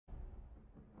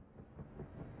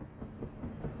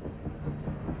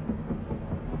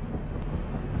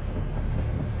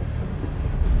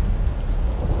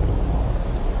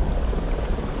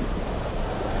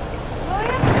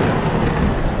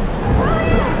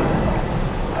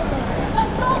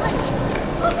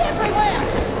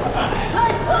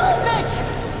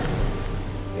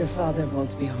Father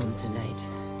won't be home tonight.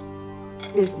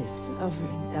 Business over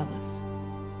in Dallas.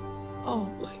 Oh,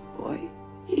 my boy.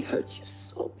 He hurt you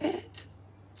so bad.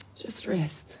 Just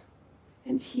rest.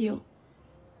 And heal.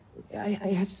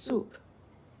 I have soup.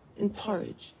 And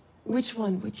porridge. Which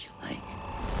one would you like?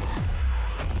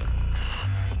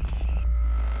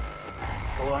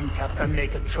 One have to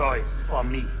make a choice for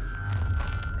me.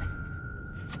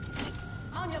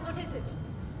 Anya, what is it?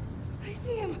 I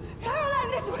see him.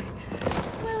 Caroline, this way.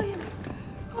 William.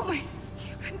 Oh, my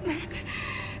stupid neck.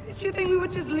 Did you think we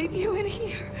would just leave you in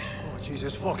here? Oh,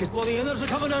 Jesus, fuck, his bloody innards are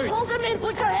coming out! Hold him in,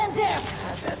 put your hands there!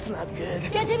 That's not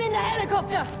good. Get him in the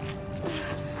helicopter!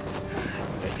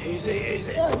 Easy,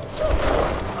 easy. A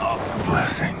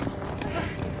blessing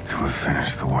to have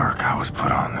finished the work I was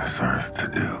put on this earth to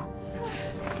do.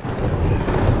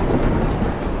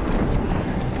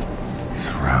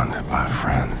 Surrounded by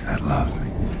friends that love me.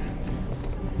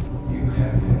 You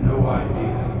have no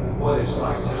idea what it's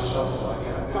like to suffer like I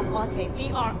do. Abate,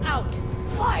 we are out!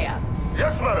 Fire!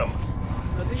 Yes, madam!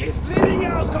 He's bleeding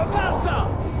out! Go faster!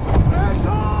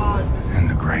 And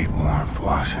the great warmth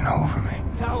washing over me.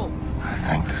 Towel! I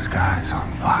think the sky's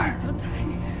on fire. He's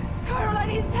dying. Caroline,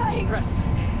 he's dying! Press!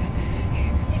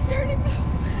 He's turning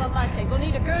blue! Abate, we'll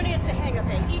need a gurney at the hangar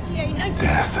bay. ETA 90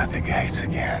 Death at the gates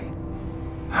again.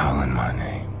 Howling my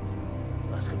name.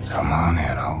 Come on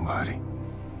in, old buddy.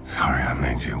 Sorry I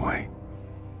made you wait.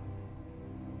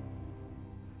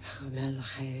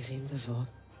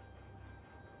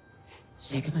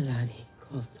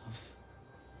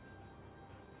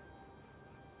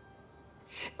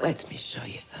 Let me show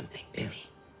you something, Billy.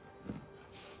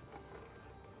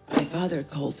 My father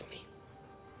told me,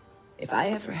 if I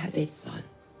ever had a son,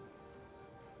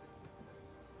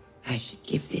 I should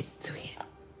give this to him.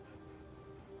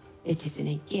 It is an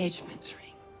engagement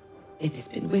ring. It has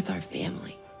been with our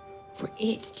family for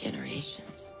 8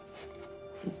 generations.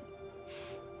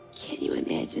 Can you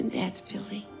imagine that,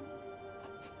 Billy?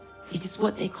 It is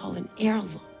what they call an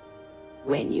heirloom.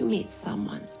 When you meet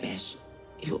someone special,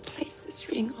 you will place this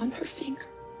ring on her finger.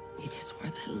 It is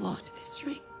worth a lot, this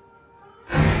ring.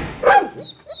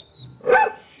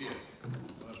 Shit.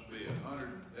 Must be 100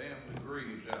 damn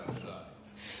degrees outside.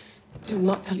 Do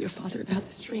not tell your father about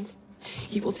this ring.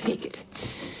 He will take it.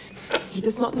 He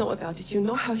does not know about it. You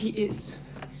know how he is.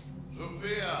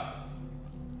 Sophia!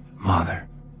 Mother,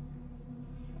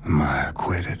 am I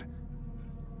acquitted?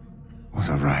 Was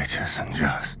I righteous and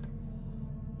just?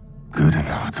 Good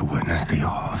enough to witness the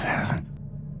awe of heaven?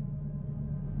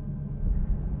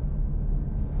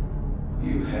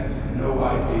 You have no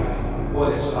idea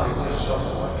what it's like to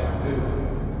suffer like I do.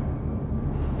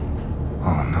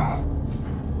 Oh no.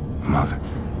 Mother,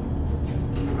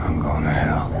 I'm going to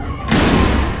hell.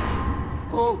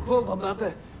 Pull,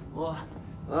 Comandante.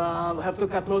 I'll have to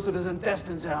cut most of his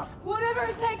intestines out. Whatever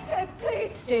it takes, Ed,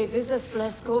 please. Stay with us,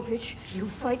 Blazkowicz. You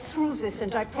fight through this,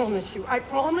 and I promise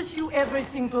you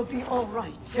everything will be all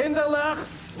right. Kinderlach,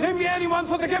 neem je anyone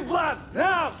voor de gimplan.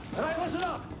 Now! And I listen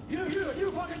up. You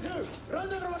fucking too.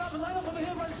 Run everyone up and line up on the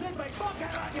hill by the shit, mate. Fuck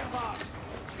that out, you boss.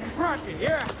 Rocky,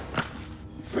 here.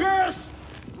 Yes!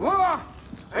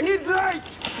 I need light!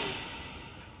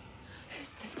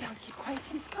 Stay down, keep quiet,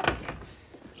 he's coming.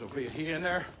 Sophia, he in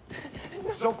there?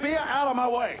 Sophia, out of my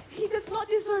way! He does not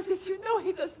deserve this, you know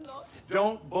he does not.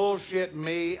 Don't bullshit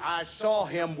me. I saw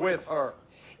him with her.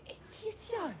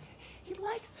 He's young. He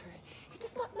likes her. He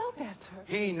does not know better.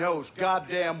 He knows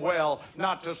goddamn well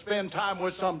not to spend time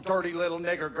with some dirty little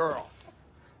nigger girl.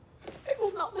 I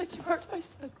will not let you hurt my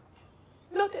son.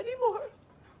 Not anymore.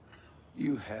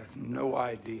 You have no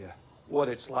idea what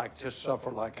it's like to suffer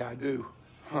like I do.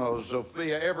 Oh,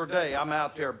 Sophia, every day I'm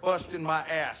out there busting my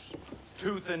ass,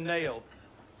 tooth and nail,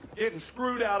 getting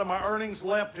screwed out of my earnings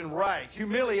left and right,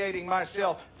 humiliating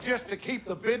myself just to keep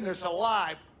the business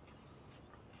alive.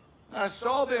 I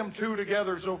saw them two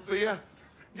together, Sophia,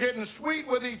 getting sweet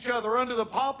with each other under the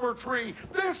poplar tree.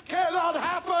 This cannot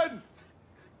happen!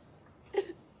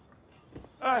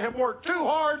 I have worked too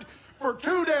hard for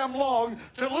too damn long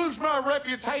to lose my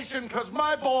reputation because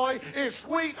my boy is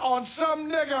sweet on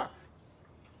some nigger.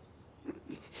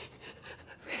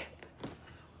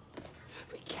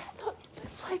 We cannot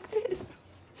live like this.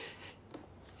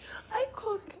 I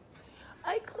cook.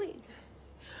 I clean.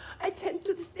 I tend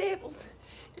to the stables,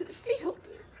 to the field.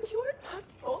 You are not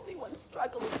the only one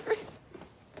struggling.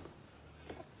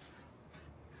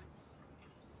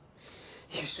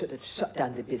 You should have shut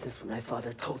down the business when my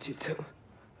father told you to.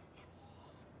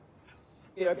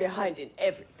 You're behind in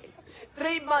everything.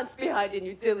 3 months behind in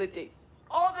utility.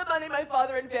 All the money my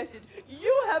father invested,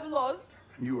 you have lost.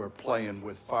 You are playing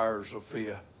with fire,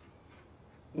 Sophia.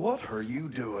 What are you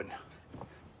doing?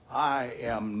 I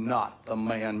am not the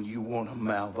man you want to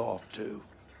mouth off to.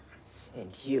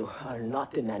 And you are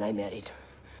not the man I married.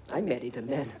 I married a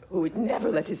man who would never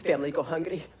let his family go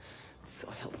hungry. So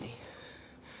help me.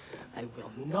 I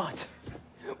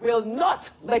will not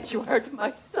let you hurt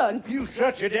my son. You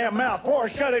shut your damn mouth, or I'll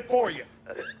shut it for you.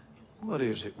 What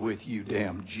is it with you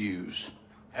damn Jews?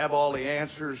 Have all the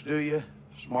answers, do you?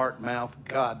 Smart mouth,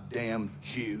 goddamn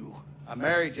Jew. I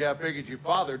married you, I figured your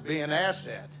father'd be an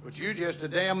asset. But you just a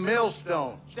damn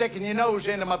millstone, sticking your nose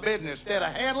into my business instead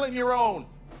of handling your own.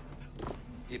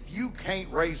 If you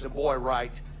can't raise a boy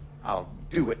right, I'll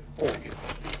do it for you.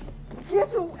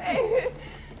 Get away!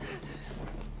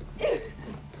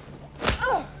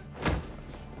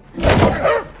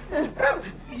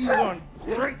 You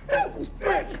ungrateful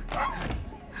bitch!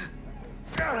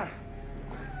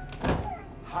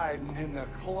 Hiding in the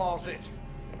closet.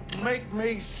 Make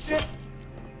me sick.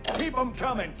 Keep them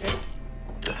coming, kid.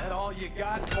 That all you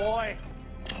got, boy?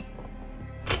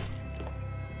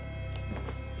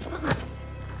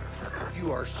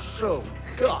 You are so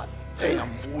goddamn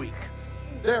weak.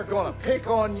 They're gonna pick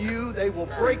on you, they will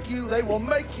break you, they will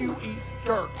make you eat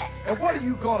dirt. And what are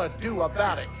you gonna do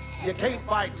about it? You can't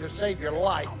fight to save your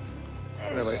life.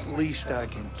 Well, at least I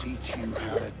can teach you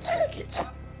how to take it.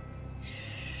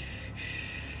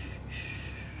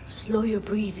 Slow your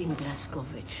breathing,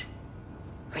 Blazkowicz.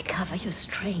 Recover your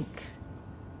strength.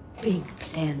 Big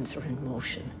plans are in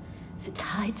motion. The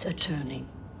tides are turning.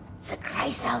 The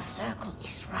Kreisau circle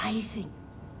is rising.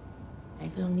 I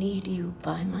will need you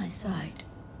by my side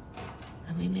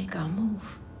when we make our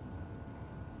move.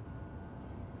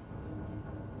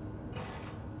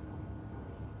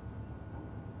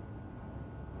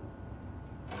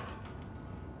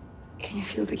 Can you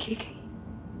feel the kicking?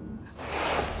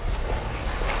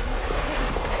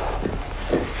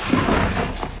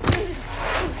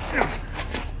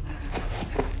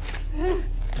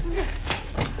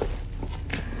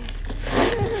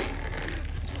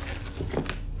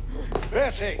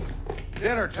 Bessie,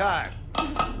 dinner time.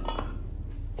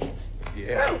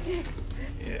 Yeah,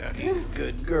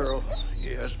 good girl.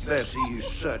 Yes, Bessie, you're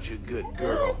such a good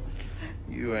girl.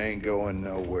 You ain't going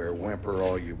nowhere. Whimper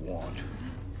all you want.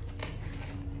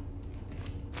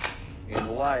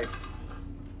 In life,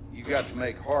 you got to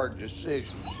make hard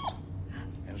decisions.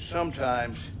 And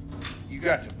sometimes, you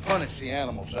got to punish the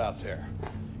animals out there.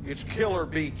 It's kill or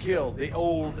be killed. The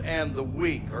old and the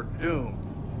weak are doomed.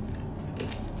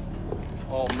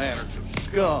 All manners of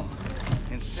scum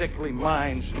and sickly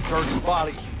minds and dirty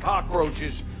bodies and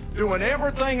cockroaches doing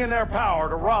everything in their power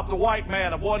to rob the white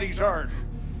man of what he's earned.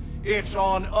 It's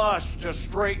on us to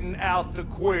straighten out the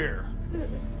queer.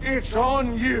 It's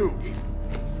on you.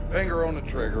 Finger on the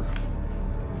trigger.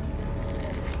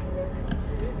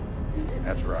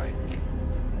 That's right.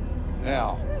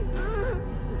 Now,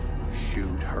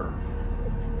 shoot her.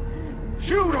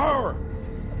 Shoot her!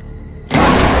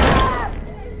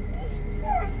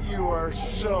 You are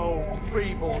so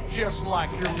feeble, just like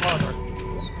your mother.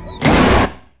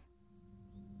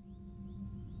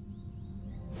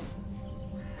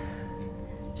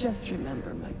 Just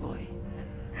remember, my boy.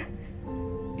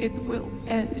 It will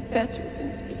end better than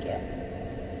it began.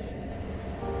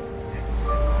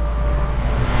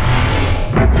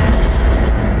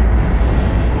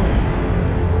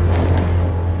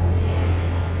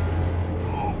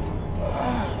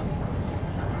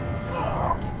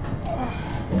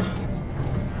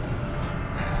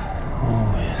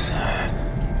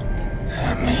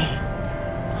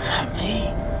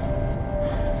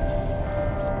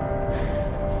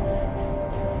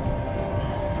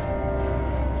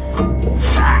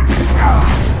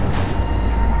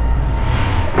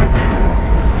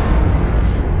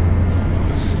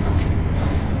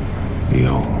 The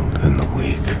old and the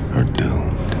weak are doomed.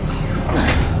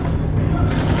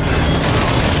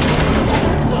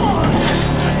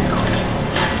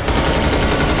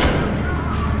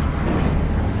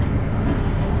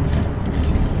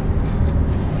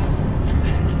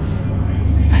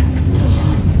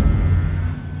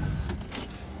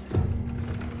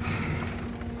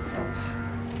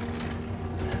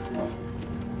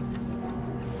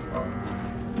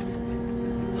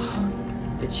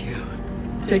 It's you.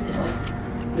 Take this.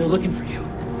 They're looking for you.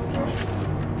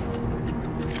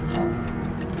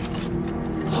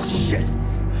 Oh, shit!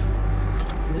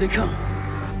 Here they come.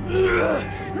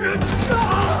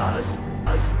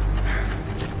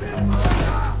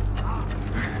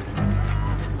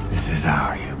 This is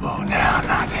our U-boat now,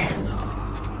 Nazi.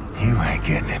 You ain't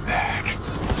getting it back.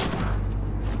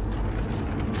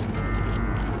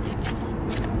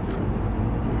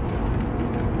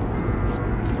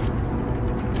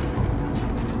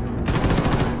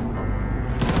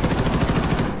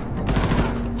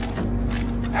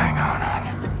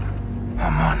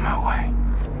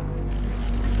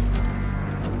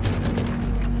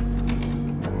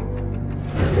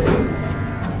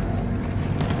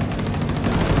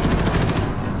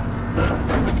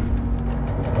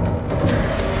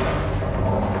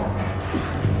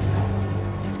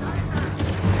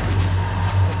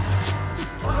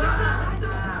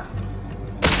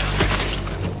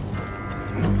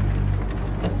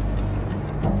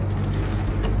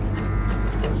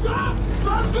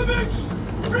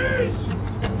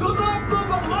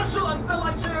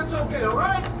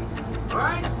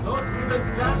 Right? Don't give it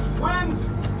gas wind.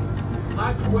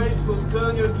 Black waves will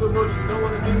turn you into mush. You don't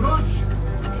want to be mush.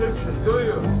 Egyptian, do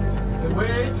you? Okay,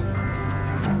 wait.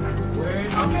 Wait.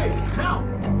 Okay,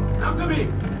 now to me.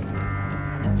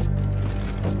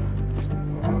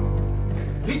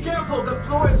 Be careful, the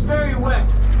floor is very wet.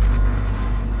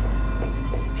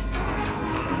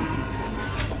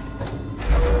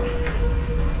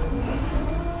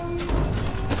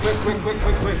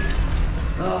 Quick.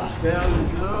 Ah, there we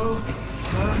go.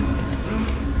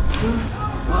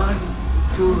 1,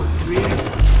 2, 3.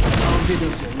 Oh, this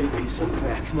is a new piece of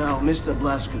crack. Now, Mr.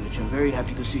 Blazkowicz, I'm very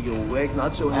happy to see you awake.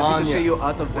 Not so happy to see you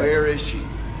out of bed. Where is she?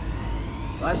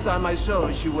 Last time I saw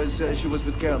her, she was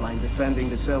with Caroline defending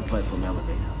the cell platform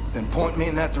elevator. Then point me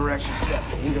in that direction, Seth.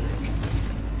 Ingrid,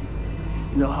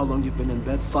 you know how long you've been in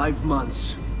bed? 5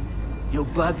 months. Your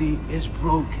body is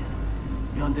broken.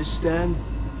 You understand?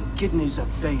 Your kidneys are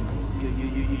failing.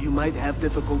 You might have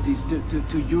difficulties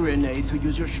to urinate, to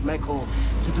use your schmeckel,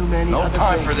 to do many other things. No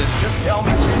time for this. Just tell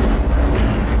me.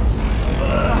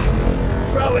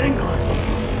 Frau Engel.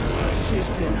 She's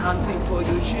been hunting for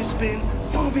you. She's been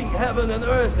moving heaven and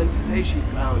earth, and today she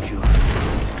found you.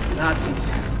 Nazis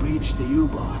breached the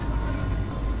U-boat.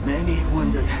 Many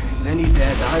wounded, many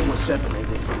dead. I was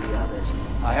separated from the others.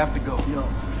 I have to go.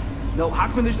 No,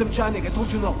 Hakman is the mechanic. I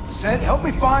told you no. Seth, help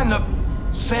me find the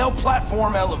sail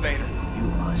platform elevator.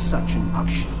 You are such an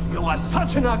action. You are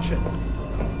such an action.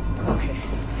 Okay.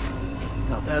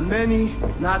 Now, there are many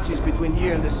Nazis between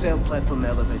here and the sail platform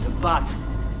elevator, but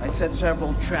I set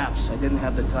several traps. I didn't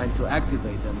have the time to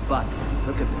activate them, but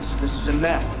look at this. This is a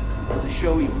map to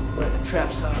show you where the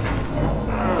traps are.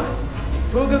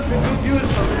 Put them to good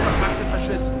use for the verpackte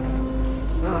Faschisten.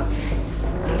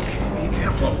 Okay, be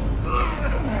careful.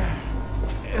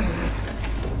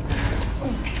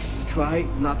 Try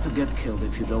not to get killed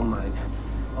if you don't mind.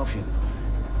 Off you go.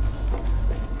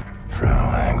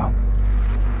 Frau Engel,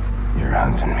 you're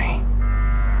hunting me.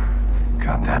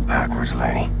 Got that backwards,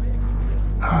 lady.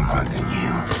 I'm hunting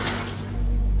you.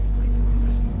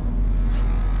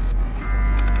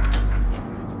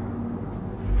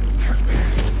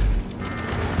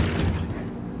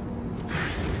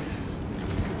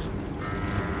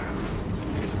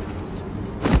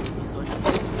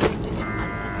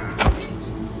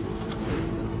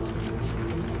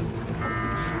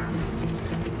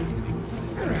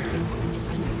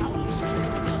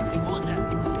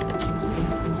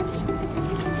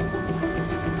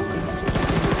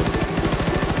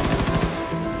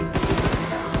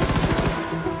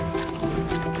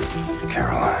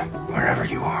 Caroline, wherever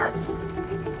you are,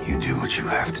 you do what you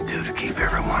have to do to keep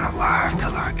everyone alive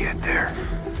till I get there.